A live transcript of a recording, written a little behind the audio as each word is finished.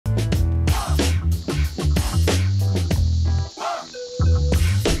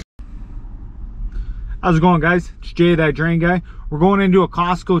How's it going, guys? It's Jay, that drain guy. We're going into a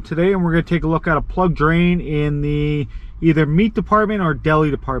Costco today and we're going to take a look at a plug drain in the either meat department or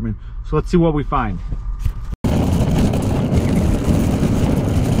deli department. So let's see what we find.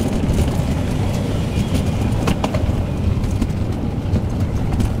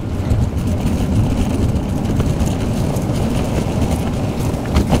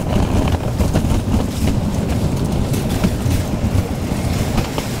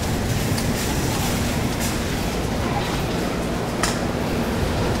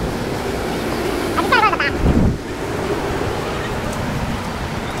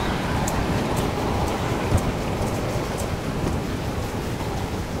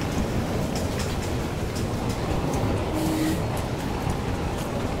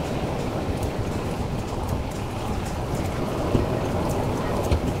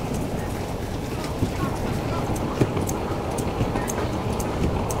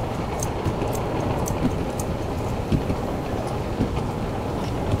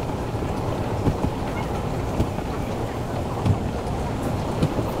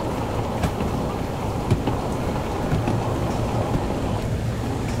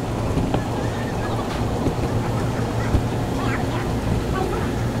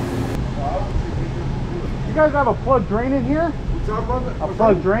 You guys have a plug drain in here? What's that, brother? A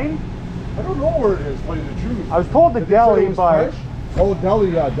plug drain? I don't know where it is, to tell you the truth. I was told the deli, but... Fresh? Oh,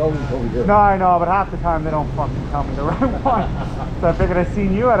 deli, yeah, deli's over here. No, I know, but half the time they don't fucking tell me the right one. So I figured I'd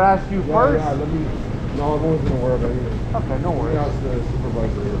seen you, I'd ask you first. Yeah, let me... No, I wasn't aware of anything. Okay, no worries. Let me ask the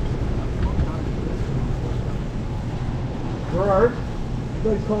supervisor here. Gerard, you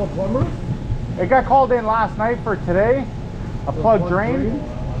guys call a plumber? It got called in last night for today. A plug drain.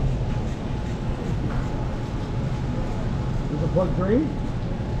 There's a plug drain?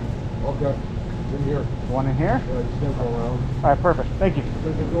 Okay. It's in here. One in here? Yeah, just gonna go around. Alright, perfect. Thank you.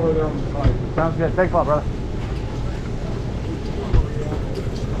 There's a door there on the side. Sounds good. Thanks a lot, brother.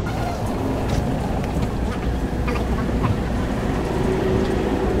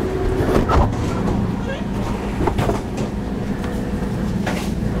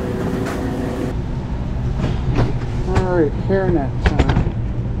 Alright, hairnet time.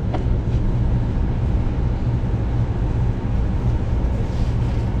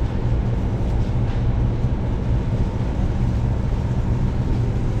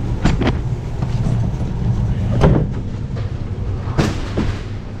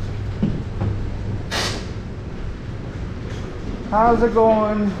 How's it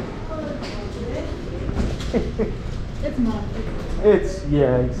going? It's not. It's,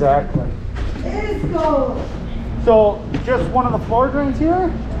 yeah, exactly. It's gold. So, just one of the floor drains here?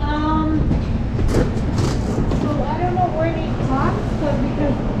 So I don't know where they talked, but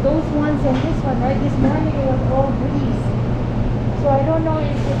because those ones and this one, right? This morning it was all grease. So I don't know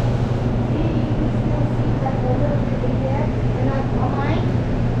if it's, see, you can still see that a little bit in there, and not behind.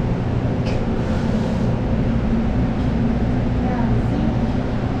 Yeah, see?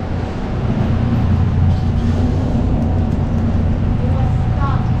 It was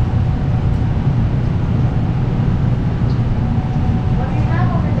stuck. What do you have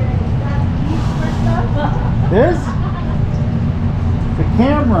over there? Is that grease for stuff? This? The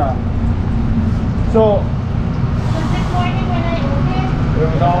camera. So, So this morning when I opened, it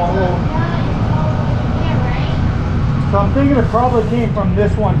was all over. yeah, it's all in there, right? So I'm thinking it probably came from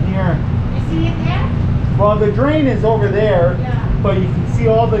this one here. You see it there? Well, the drain is over there, Yeah. but you can see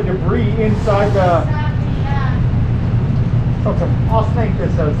all the debris inside the... Exactly, yeah. Okay, I'll snake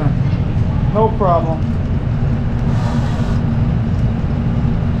this out then. No problem.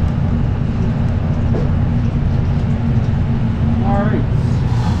 Alright.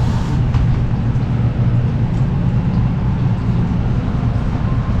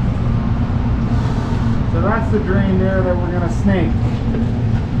 So that's the drain there that we're going to snake.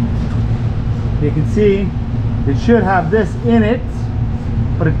 You can see it should have this in it,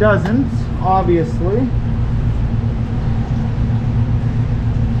 but it doesn't, obviously.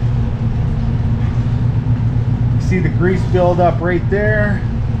 See the grease build up right there.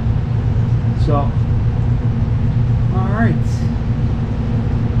 So, all right.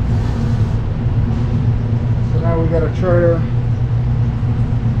 So now we gotta try to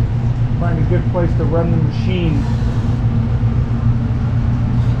find a good place to run the machine.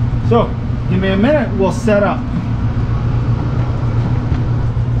 So, give me a minute, we'll set up.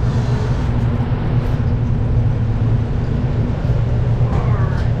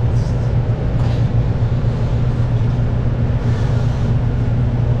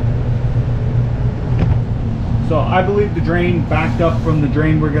 So I believe the drain backed up from the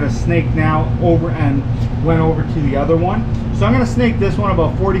drain we're gonna snake now over and went over to the other one. So I'm gonna snake this one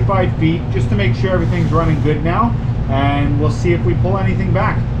about 45 feet just to make sure everything's running good now, and we'll see if we pull anything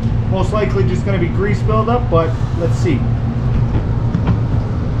back. Most likely just gonna be grease buildup, but let's see.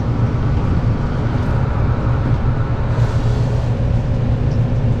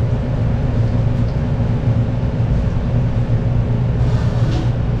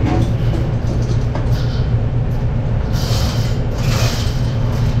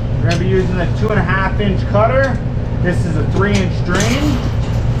 We're gonna be using a 2.5 inch cutter. This is a 3 inch drain.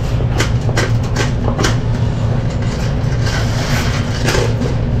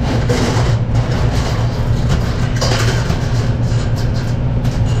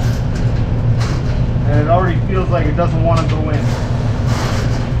 And it already feels like it doesn't want to go in.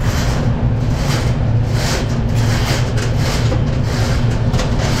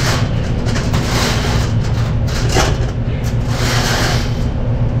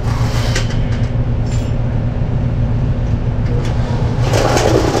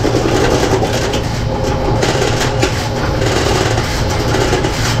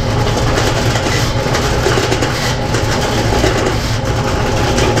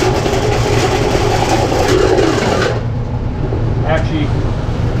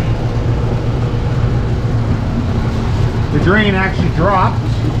 The drain actually dropped,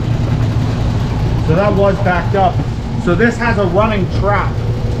 so that was backed up. So this has a running trap.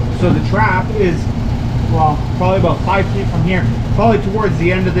 So the trap is, well, probably about 5 feet from here, probably towards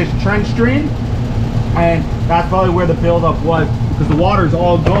the end of this trench drain, and that's probably where the buildup was, because the water's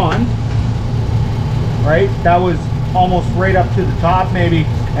all gone, right? That was almost right up to the top, maybe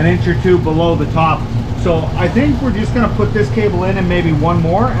an inch or two below the top. So I think we're just gonna put this cable in and maybe one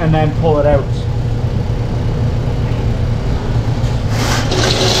more and then pull it out.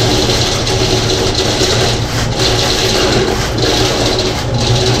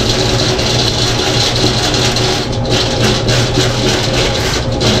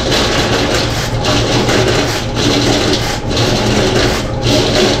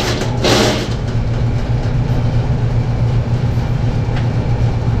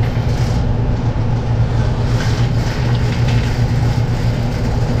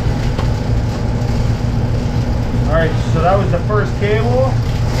 Alright, so that was the first cable.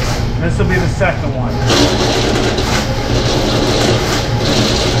 This will be the second one.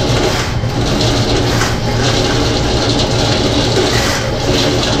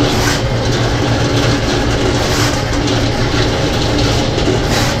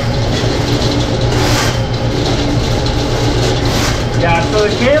 Yeah, so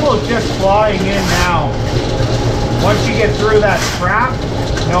the cable is just flying in now. Once you get through that trap,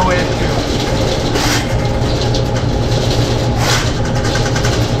 no issue.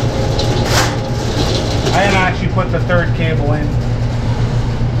 I didn't actually put the third cable in.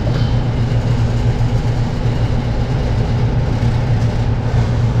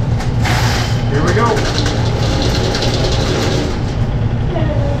 Here we go.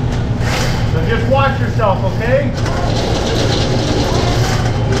 So just watch yourself, okay?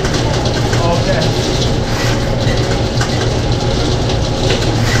 Okay.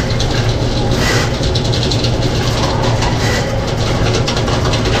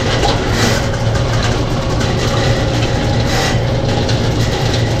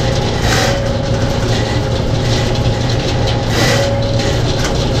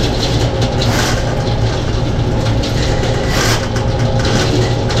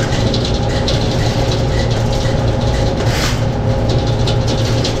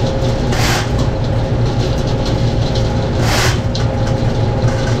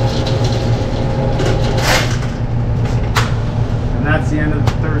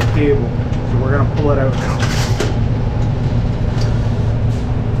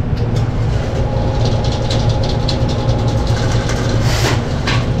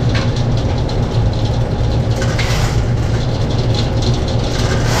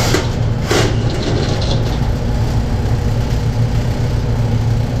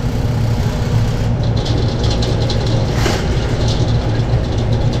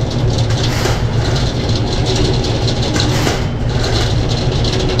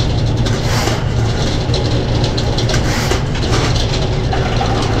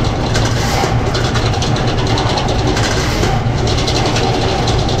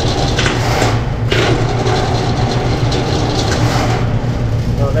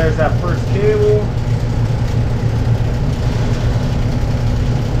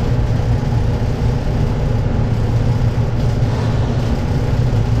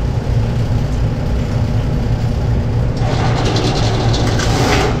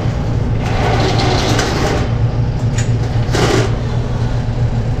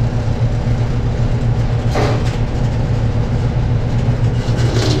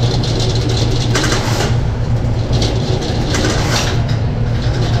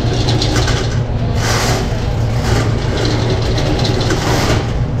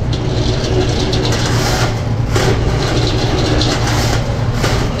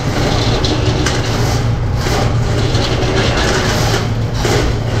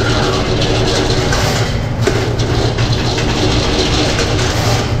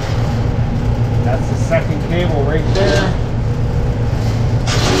 cable right there.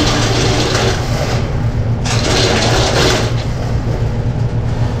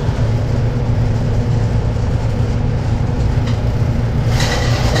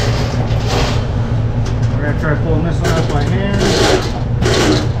 We're gonna try pulling this one out by hand.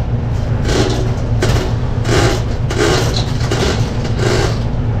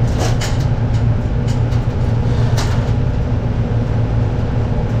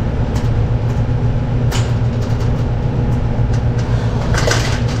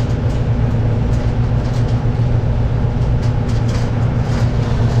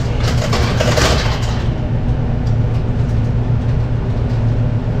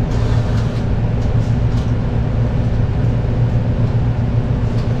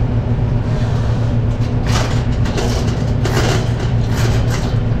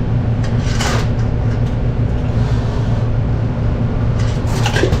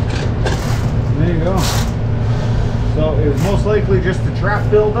 So it was most likely just the trap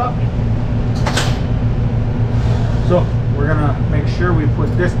buildup. So we're gonna make sure we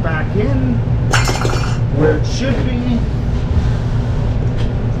put this back in where it should be.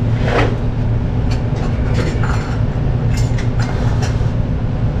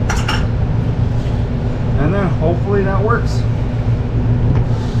 And then hopefully that works.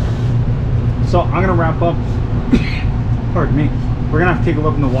 So I'm gonna wrap up. Pardon me. We're gonna have to take a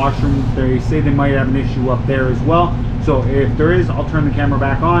look in the washroom. They say they might have an issue up there as well. So if there is, I'll turn the camera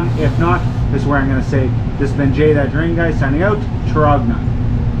back on. If not, this is where I'm gonna say, this has been Jay, that drain guy, signing out. Trogna.